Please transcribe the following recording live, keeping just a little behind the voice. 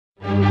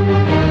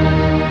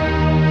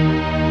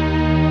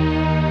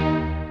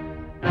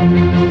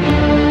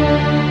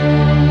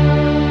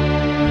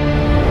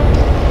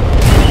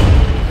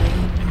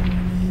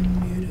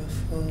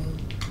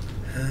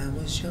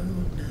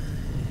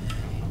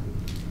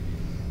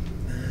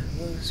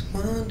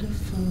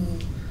Wonderful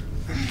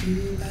with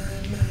you by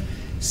my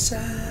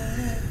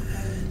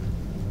side.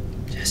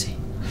 Jessie.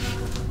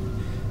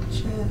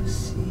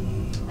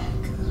 Jessie,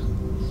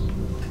 come.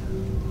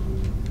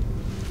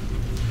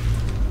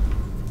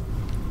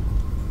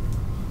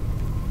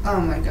 Oh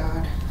my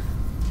God.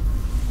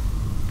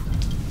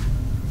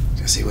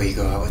 Jessie, will you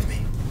go out with me?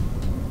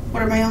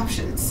 What are my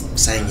options?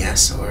 Saying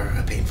yes or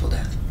a painful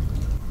death.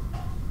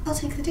 I'll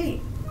take the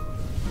date.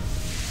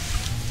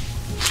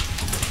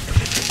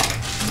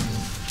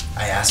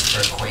 I asked for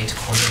a quaint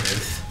corner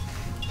booth.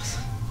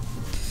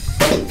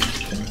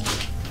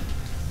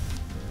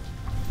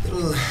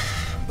 Little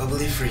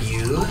bubbly for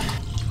you.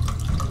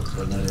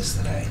 You'll notice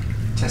that I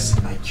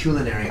tested my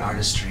culinary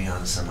artistry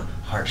on some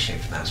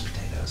heart-shaped mashed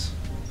potatoes.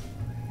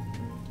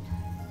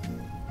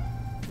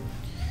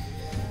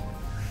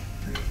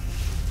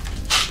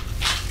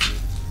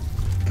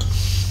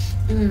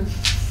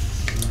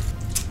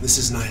 This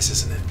is nice,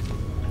 isn't it?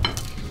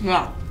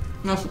 Yeah,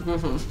 that's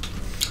delicious.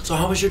 So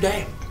how was your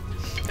day?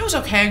 It was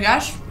okay, I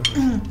guess.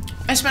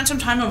 I spent some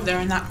time over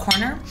there in that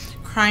corner,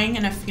 crying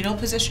in a fetal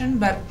position,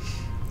 but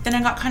then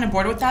I got kind of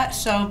bored with that,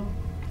 so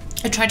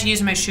I tried to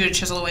use my shoe to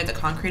chisel away the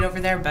concrete over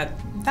there, but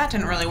that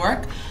didn't really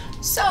work.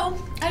 So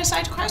I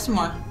decided to cry some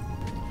more.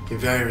 You're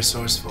very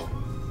resourceful.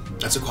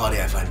 That's a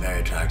quality I find very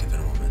attractive in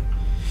a woman.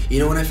 You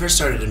know, when I first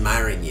started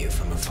admiring you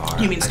from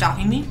afar... You mean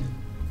stalking me?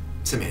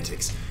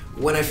 Semantics.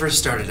 When I first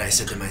started, I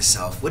said to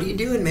myself, what are you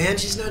doing, man?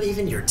 She's not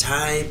even your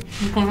type.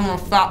 Because I'm a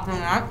fat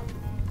brunette.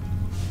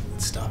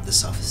 Stop the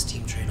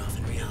self-esteem train off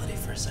in reality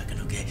for a second,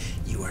 okay?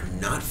 You are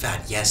not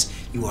fat. Yes,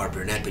 you are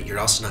brunette, but you're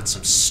also not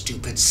some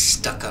stupid,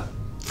 stuck-up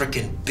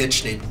frickin'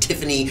 bitch named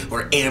Tiffany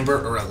or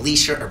Amber or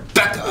Alicia or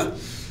Becca.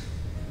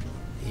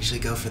 I usually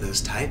go for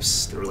those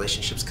types. The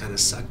relationships kind of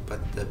suck,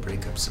 but the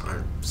breakups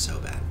aren't so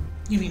bad.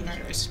 You mean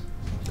murders?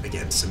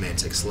 Again,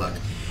 semantics. Look,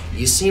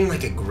 you seem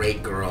like a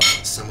great girl,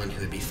 someone who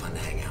would be fun to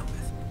hang out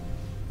with.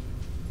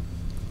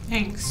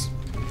 Thanks.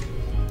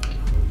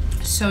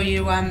 So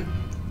you,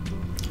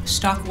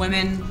 stalk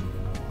women,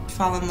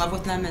 fall in love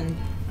with them, and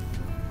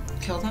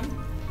kill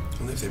them?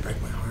 Only if they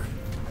break my heart.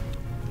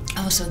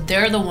 Oh, so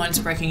they're the ones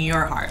breaking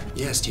your heart.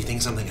 Yes, do you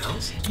think something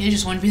else? You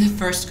just want to be the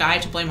first guy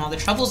to blame all the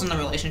troubles in the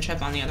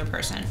relationship on the other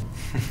person.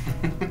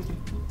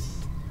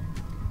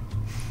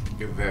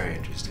 You're very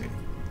interesting.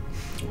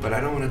 But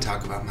I don't want to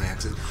talk about my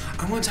exes.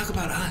 I want to talk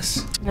about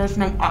us. There's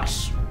no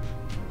us.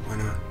 Why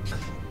not?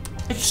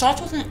 It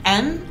starts with an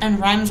M and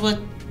rhymes with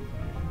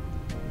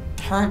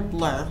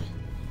hurdler.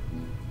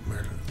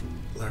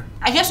 Murder.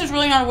 I guess there's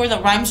really not a word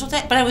that rhymes with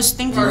it, but I was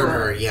thinking...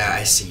 Murderer, yeah,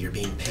 I see. You're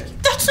being picky.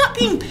 That's not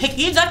being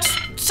picky, that's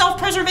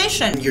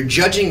self-preservation. You're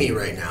judging me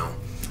right now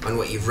on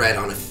what you've read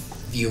on a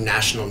few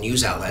national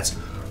news outlets.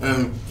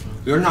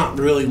 You're not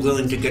really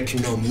willing to get to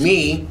know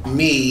me,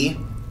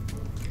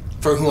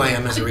 for who I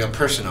am as a real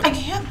person. I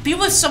can't be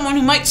with someone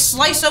who might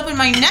slice open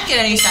my neck at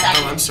any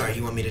second. Oh, I'm sorry.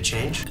 You want me to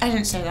change? I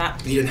didn't say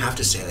that. You didn't have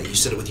to say that. You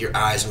said it with your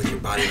eyes and with your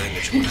body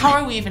language. How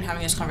are we even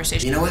having this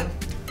conversation? You know what?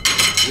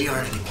 We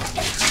aren't anymore.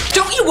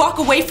 Don't you walk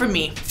away from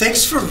me.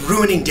 Thanks for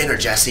ruining dinner,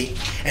 Jessie.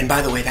 And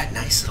by the way, that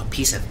nice little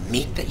piece of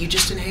meat that you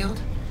just inhaled,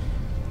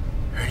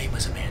 her name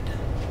was Amanda.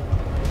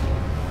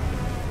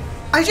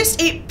 I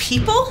just ate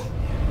people?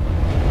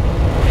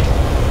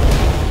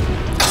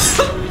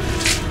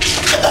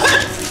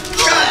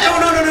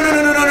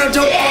 No,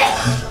 don't.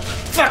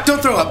 Fuck,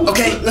 don't throw up,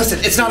 okay? Listen,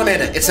 it's not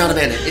Amanda. It's not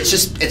Amanda. It's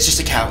just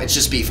a cow. It's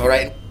just beef, all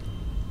right?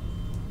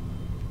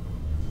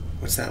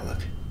 What's that look?